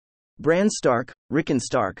Bran Stark, Rickon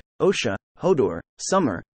Stark, Osha, Hodor,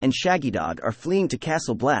 Summer, and Shaggydog are fleeing to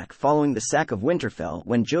Castle Black following the sack of Winterfell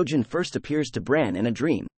when Jojen first appears to Bran in a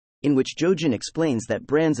dream, in which Jojen explains that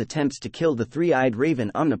Bran's attempts to kill the three-eyed raven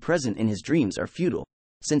omnipresent in his dreams are futile,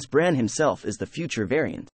 since Bran himself is the future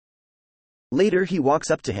variant. Later he walks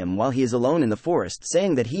up to him while he is alone in the forest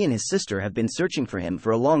saying that he and his sister have been searching for him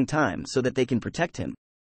for a long time so that they can protect him.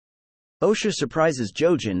 Osha surprises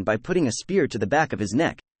Jojen by putting a spear to the back of his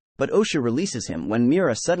neck, but Osha releases him when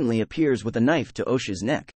Meera suddenly appears with a knife to Osha's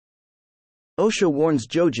neck. Osha warns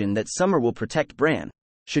Jojen that Summer will protect Bran,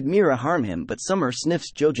 should Meera harm him, but Summer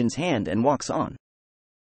sniffs Jojen's hand and walks on.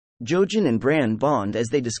 Jojen and Bran bond as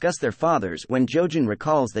they discuss their fathers when Jojen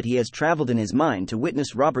recalls that he has traveled in his mind to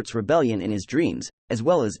witness Robert's rebellion in his dreams, as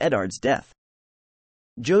well as Eddard's death.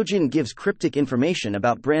 Jojen gives cryptic information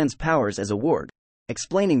about Bran's powers as a warg,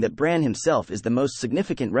 explaining that Bran himself is the most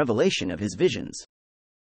significant revelation of his visions.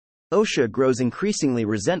 Osha grows increasingly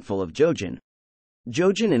resentful of Jojen.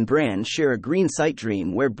 Jojen and Bran share a green sight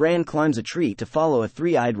dream where Bran climbs a tree to follow a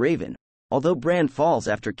three-eyed raven, although Bran falls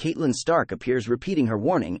after Catelyn Stark appears repeating her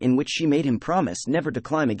warning in which she made him promise never to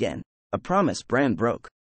climb again, a promise Bran broke.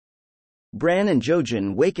 Bran and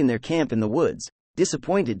Jojen wake in their camp in the woods,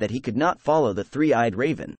 disappointed that he could not follow the three-eyed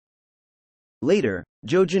raven. Later,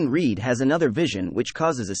 Jojen Reed has another vision which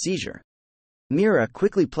causes a seizure. Meera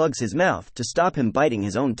quickly plugs his mouth to stop him biting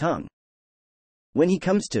his own tongue. When he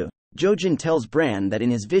comes to, Jojen tells Bran that in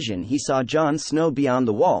his vision he saw Jon Snow beyond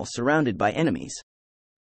the wall surrounded by enemies.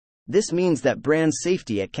 This means that Bran's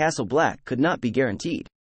safety at Castle Black could not be guaranteed.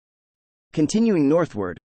 Continuing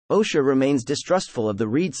northward, Osha remains distrustful of the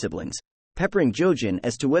Reed siblings, peppering Jojen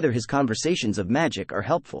as to whether his conversations of magic are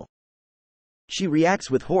helpful. She reacts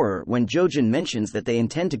with horror when Jojen mentions that they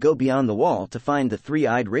intend to go beyond the wall to find the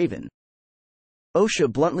three-eyed raven.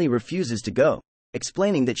 Osha bluntly refuses to go,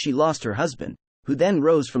 explaining that she lost her husband, who then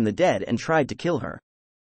rose from the dead and tried to kill her.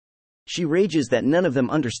 She rages that none of them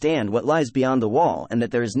understand what lies beyond the wall and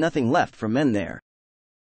that there is nothing left for men there.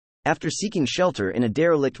 After seeking shelter in a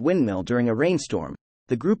derelict windmill during a rainstorm,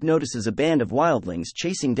 the group notices a band of wildlings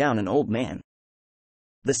chasing down an old man.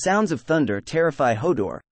 The sounds of thunder terrify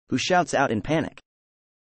Hodor, who shouts out in panic.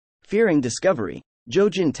 Fearing discovery,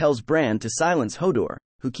 Jojen tells Bran to silence Hodor,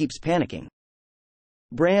 who keeps panicking.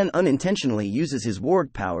 Bran unintentionally uses his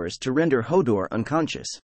warg powers to render Hodor unconscious.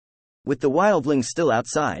 With the wildlings still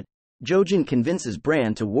outside, Jojen convinces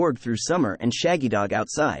Bran to warg through Summer and Shaggydog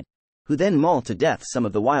outside, who then maul to death some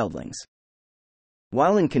of the wildlings.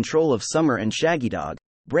 While in control of Summer and Shaggydog,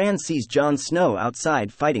 Bran sees Jon Snow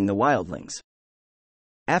outside fighting the wildlings.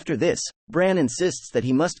 After this, Bran insists that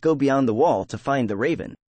he must go beyond the wall to find the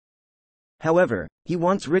raven. However, he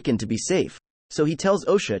wants Rickon to be safe, so he tells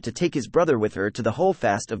Osha to take his brother with her to the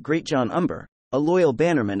holdfast of Great John Umber, a loyal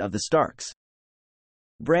bannerman of the Starks.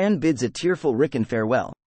 Bran bids a tearful Rickon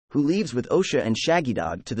farewell, who leaves with Osha and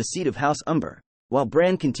Shaggydog to the seat of House Umber, while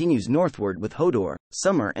Bran continues northward with Hodor,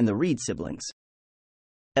 Summer and the Reed siblings.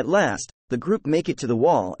 At last, the group make it to the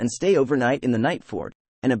wall and stay overnight in the Night Fort,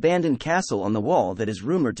 an abandoned castle on the wall that is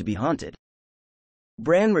rumored to be haunted.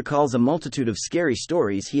 Bran recalls a multitude of scary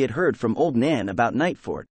stories he had heard from Old Nan about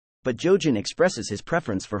Nightfort, but Jojen expresses his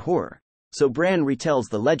preference for horror, so Bran retells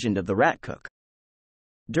the legend of the Rat Cook.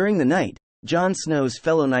 During the night, Jon Snow's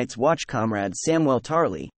fellow Night's Watch comrade Samwell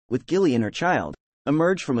Tarly, with Gilly and her child,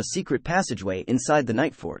 emerge from a secret passageway inside the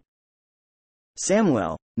Night Fort.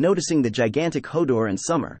 Samwell, noticing the gigantic Hodor and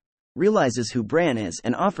Summer, realizes who Bran is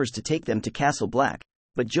and offers to take them to Castle Black,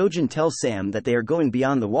 but Jojen tells Sam that they are going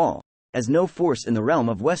beyond the wall, as no force in the realm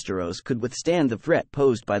of Westeros could withstand the threat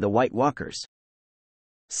posed by the White Walkers.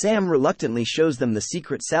 Sam reluctantly shows them the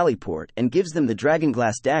secret Sallyport and gives them the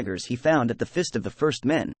dragonglass daggers he found at the Fist of the First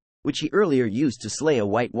Men, which he earlier used to slay a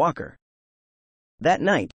White Walker. That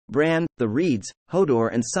night, Bran, the Reeds,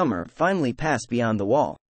 Hodor and Summer finally pass beyond the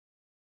wall.